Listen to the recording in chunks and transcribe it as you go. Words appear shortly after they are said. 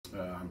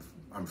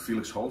I'm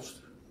Felix Holst,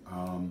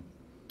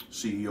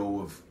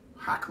 CEO of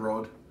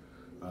Hackrod,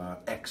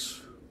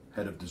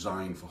 ex-head of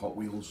design for Hot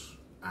Wheels,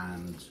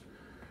 and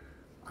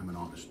I'm an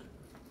artist.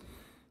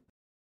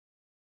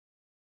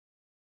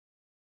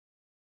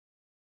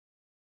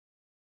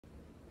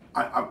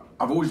 I've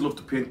always loved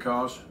to paint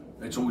cars.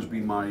 It's always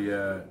been my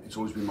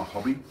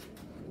hobby.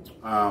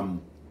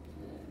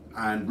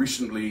 And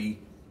recently,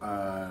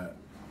 I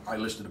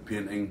listed a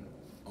painting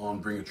on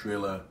Bring a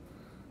Trailer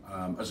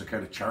as a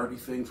kind of charity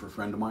thing for a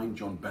friend of mine,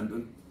 John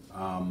Benton.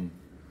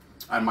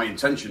 And my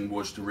intention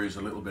was to raise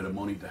a little bit of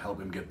money to help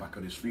him get back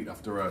on his feet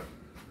after a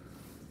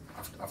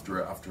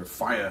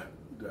fire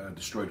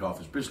destroyed half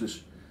his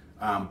business.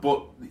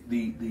 But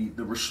the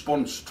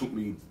response took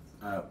me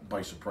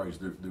by surprise.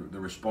 The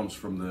response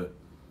from the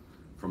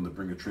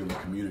Bring a Trailer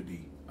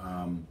community.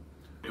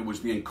 It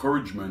was the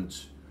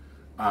encouragement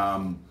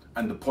and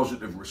the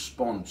positive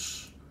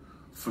response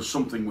for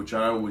something which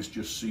I always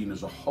just seen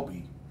as a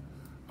hobby,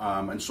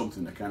 and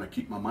something to kind of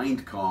keep my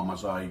mind calm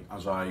as I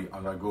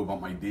go about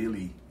my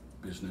daily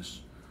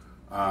business.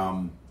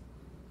 And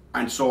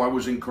so I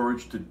was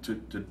encouraged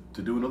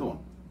to do another one.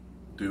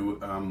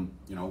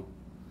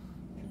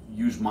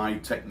 Use my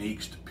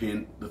techniques to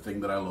paint the thing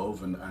that I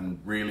love, and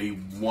really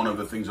one of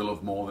the things I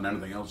love more than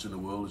anything else in the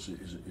world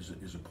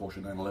is a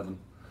Porsche 911.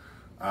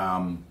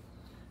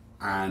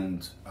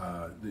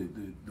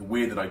 The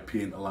way that I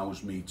paint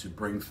allows me to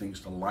bring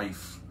things to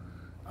life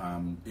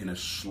in a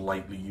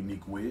slightly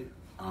unique way.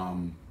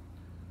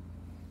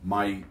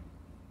 My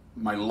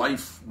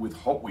life with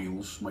Hot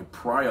Wheels, my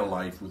prior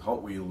life with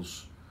Hot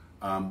Wheels,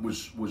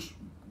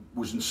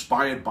 was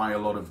inspired by a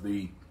lot of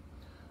the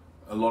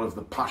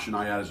passion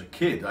I had as a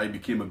kid. I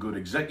became a good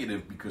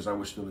executive because I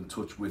was still in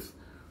touch with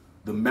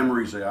the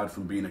memories I had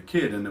from being a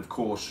kid, and of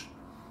course,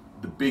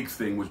 the big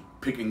thing was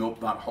picking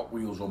up that Hot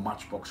Wheels or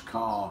Matchbox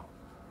car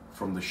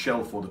from the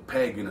shelf or the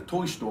peg in a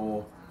toy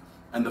store,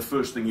 and the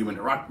first thing you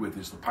interact with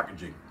is the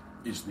packaging,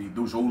 is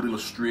those old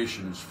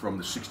illustrations from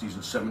the 60s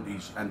and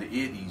 70s and the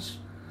 80s,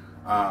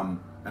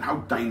 and how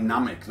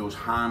dynamic those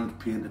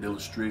hand-painted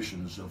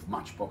illustrations of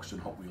Matchbox and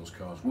Hot Wheels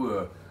cars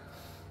were.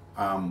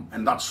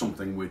 And that's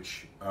something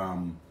which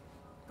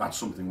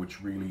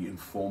really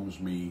informs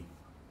me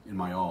in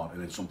my art,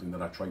 and it's something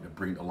that I try to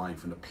bring to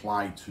life and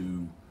apply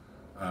to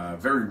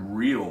very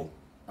real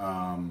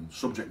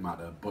subject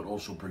matter, but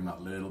also bring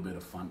that little bit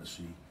of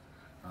fantasy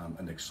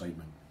and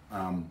excitement.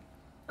 And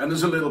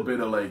there's a little bit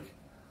of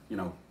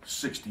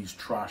 60s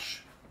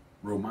trash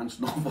romance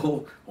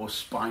novel or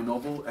spy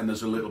novel, and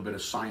there's a little bit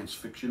of science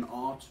fiction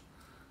art.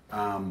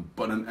 And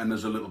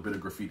there's a little bit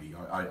of graffiti.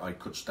 I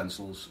cut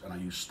stencils and I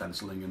use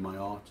stenciling in my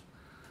art.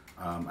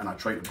 And I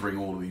try to bring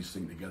all of these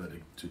things together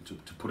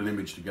to put an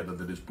image together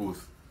that is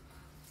both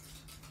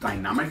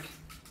dynamic,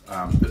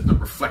 that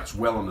reflects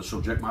well on the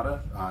subject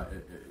matter.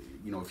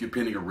 If you're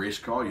painting a race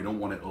car, you don't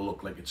want it to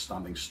look like it's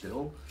standing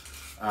still.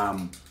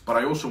 But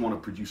I also want to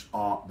produce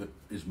art that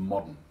is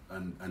modern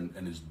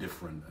and is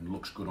different and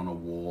looks good on a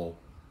wall.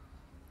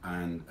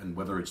 And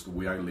whether it's the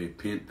way I lay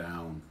paint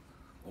down,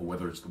 or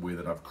whether it's the way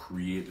that I've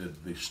created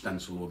the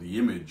stencil or the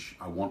image,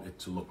 I want it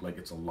to look like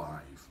it's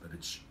alive, that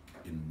it's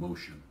in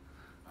motion,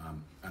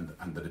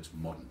 and that it's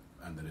modern,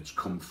 and that it's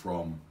come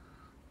from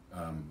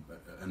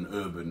an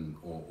urban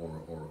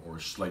or a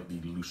slightly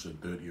looser,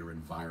 dirtier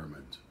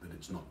environment, that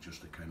it's not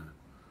just a kind of,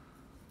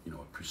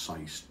 a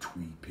precise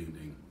twee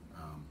painting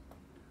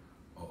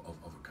of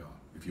a car.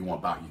 If you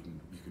want that,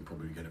 you can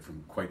probably get it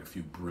from quite a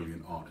few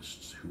brilliant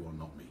artists who are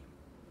not me.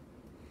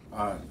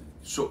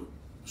 So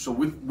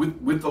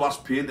with the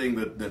last painting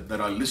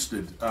that I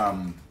listed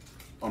on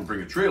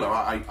Bring a Trailer,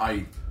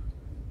 I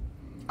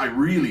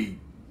really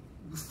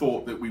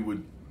thought that we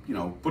would,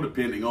 put a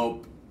painting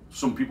up,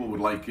 some people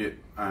would like it,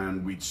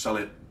 and we'd sell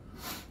it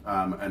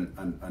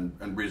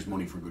and raise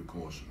money for a good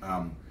cause.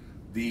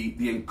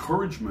 The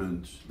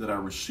encouragement that I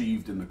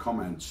received in the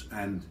comments,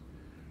 and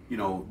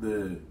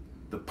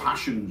the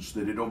passions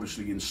that it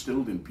obviously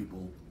instilled in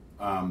people,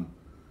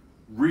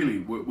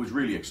 was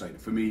really exciting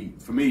for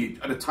me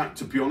at a time,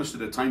 to be honest,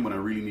 at a time when I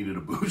really needed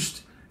a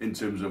boost in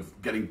terms of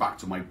getting back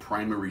to my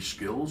primary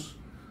skills.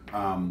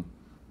 Then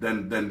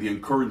the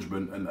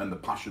encouragement and the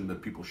passion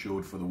that people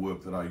showed for the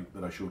work that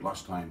I showed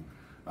last time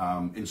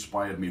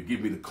inspired me,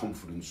 gave me the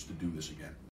confidence to do this again.